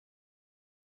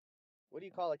What do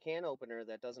you call a can opener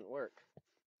that doesn't work?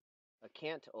 A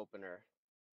can't opener.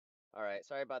 All right,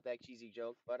 sorry about that cheesy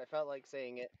joke, but I felt like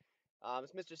saying it.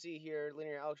 It's Mr. C here,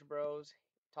 Linear Algebra Bros,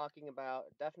 talking about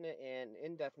definite and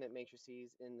indefinite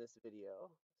matrices in this video.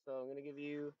 So I'm going to give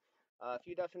you a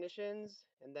few definitions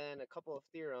and then a couple of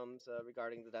theorems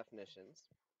regarding the definitions.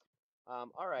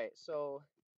 All right, so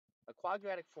a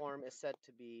quadratic form is said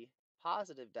to be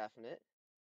positive definite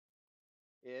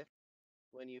if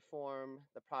when you form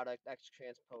the product x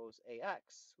transpose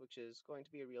ax, which is going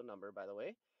to be a real number, by the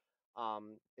way,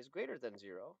 is greater than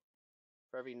 0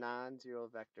 for every non-zero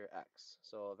vector x.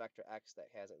 So a vector x that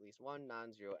has at least one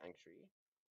non-zero entry.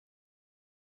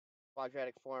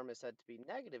 Quadratic form is said to be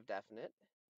negative definite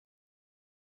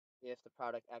if the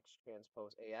product x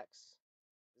transpose ax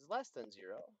is less than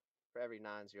 0 for every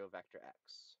non-zero vector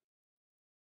x.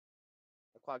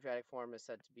 A quadratic form is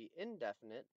said to be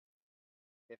indefinite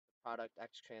if the product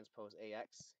x transpose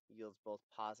ax yields both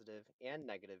positive and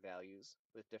negative values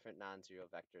with different non-zero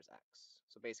vectors x.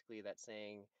 So basically that's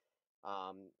saying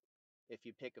if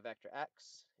you pick a vector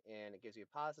x and it gives you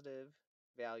a positive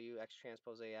value x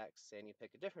transpose ax, and you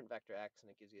pick a different vector x and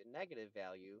it gives you a negative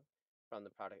value from the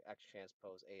product x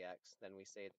transpose ax, then we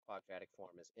say the quadratic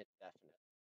form is indefinite.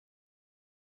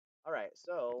 All right,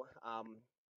 so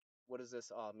what does this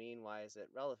all mean? Why is it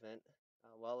relevant?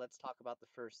 Well, let's talk about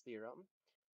the first theorem.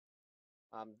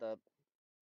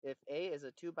 If A is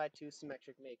a 2 by 2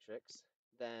 symmetric matrix,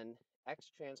 then x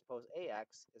transpose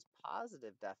AX is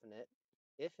positive definite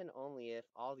if and only if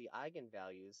all the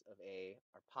eigenvalues of A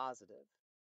are positive.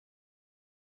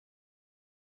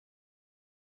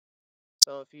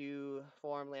 So if you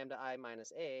form lambda I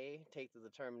minus A, take the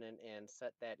determinant and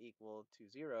set that equal to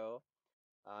 0,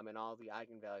 and all the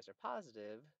eigenvalues are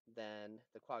positive, then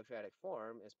the quadratic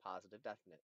form is positive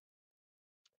definite.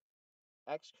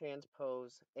 X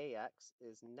transpose AX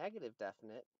is negative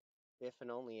definite if and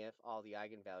only if all the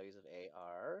eigenvalues of A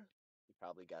are, you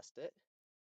probably guessed it,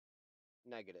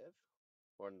 negative,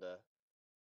 or in the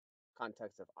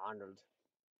context of Arnold,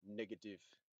 negative.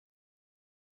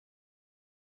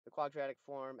 The quadratic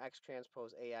form x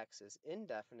transpose AX is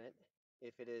indefinite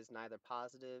if it is neither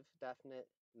positive definite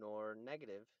nor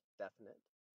negative definite.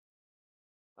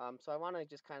 So I want to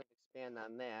just kind of expand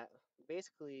on that.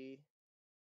 Basically,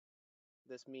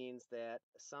 this means that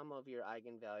some of your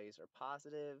eigenvalues are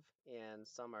positive and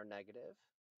some are negative.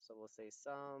 So we'll say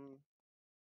some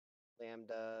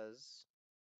lambdas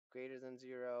greater than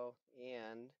 0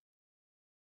 and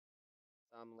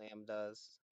some lambdas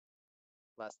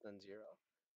less than 0.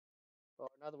 Or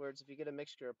in other words, if you get a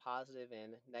mixture of positive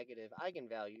and negative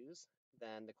eigenvalues,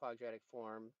 then the quadratic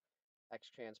form x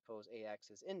transpose AX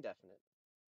is indefinite.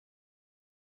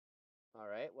 All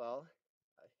right, well,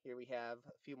 here we have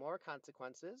a few more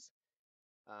consequences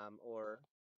or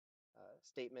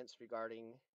statements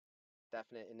regarding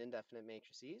definite and indefinite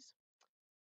matrices.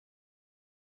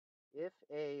 If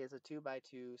A is a 2 by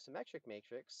 2 symmetric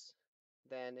matrix,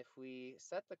 then if we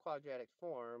set the quadratic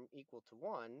form equal to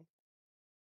 1,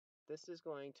 this is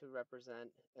going to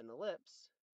represent an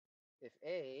ellipse if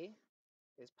A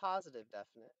is positive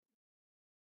definite.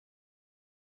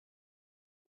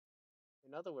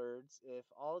 In other words, if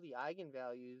all the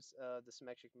eigenvalues of the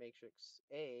symmetric matrix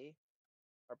A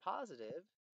are positive,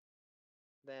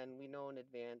 then we know in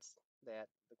advance that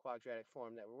the quadratic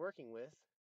form that we're working with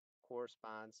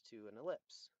corresponds to an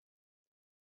ellipse.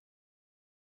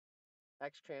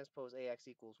 X transpose AX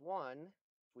equals 1.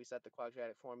 If we set the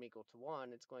quadratic form equal to 1,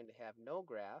 it's going to have no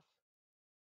graph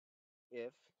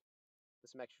if the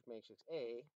symmetric matrix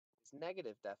A is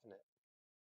negative definite.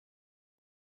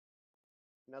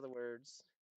 In other words,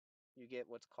 you get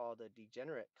what's called a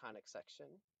degenerate conic section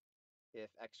if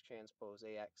X transpose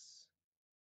AX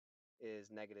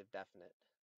is negative definite.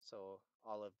 So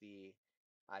all of the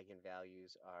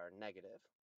eigenvalues are negative.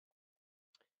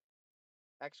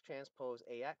 X transpose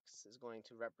AX is going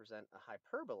to represent a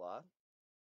hyperbola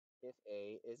if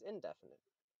A is indefinite.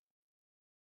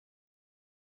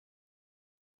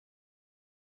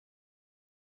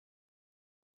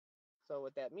 So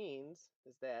what that means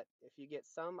is that if you get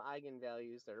some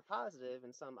eigenvalues that are positive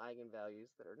and some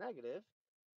eigenvalues that are negative,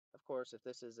 of course, if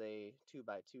this is a 2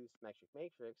 by 2 symmetric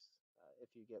matrix, if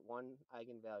you get one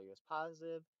eigenvalue as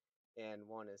positive and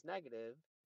one is negative,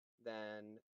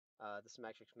 then the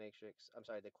symmetric matrix,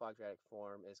 the quadratic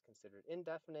form is considered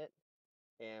indefinite,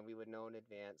 and we would know in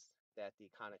advance that the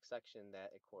conic section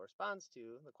that it corresponds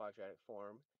to, the quadratic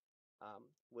form,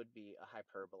 would be a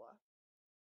hyperbola.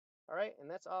 All right, and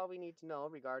that's all we need to know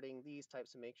regarding these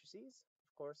types of matrices.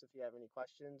 Of course, if you have any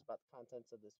questions about the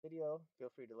contents of this video,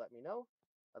 feel free to let me know.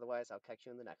 Otherwise, I'll catch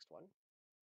you in the next one.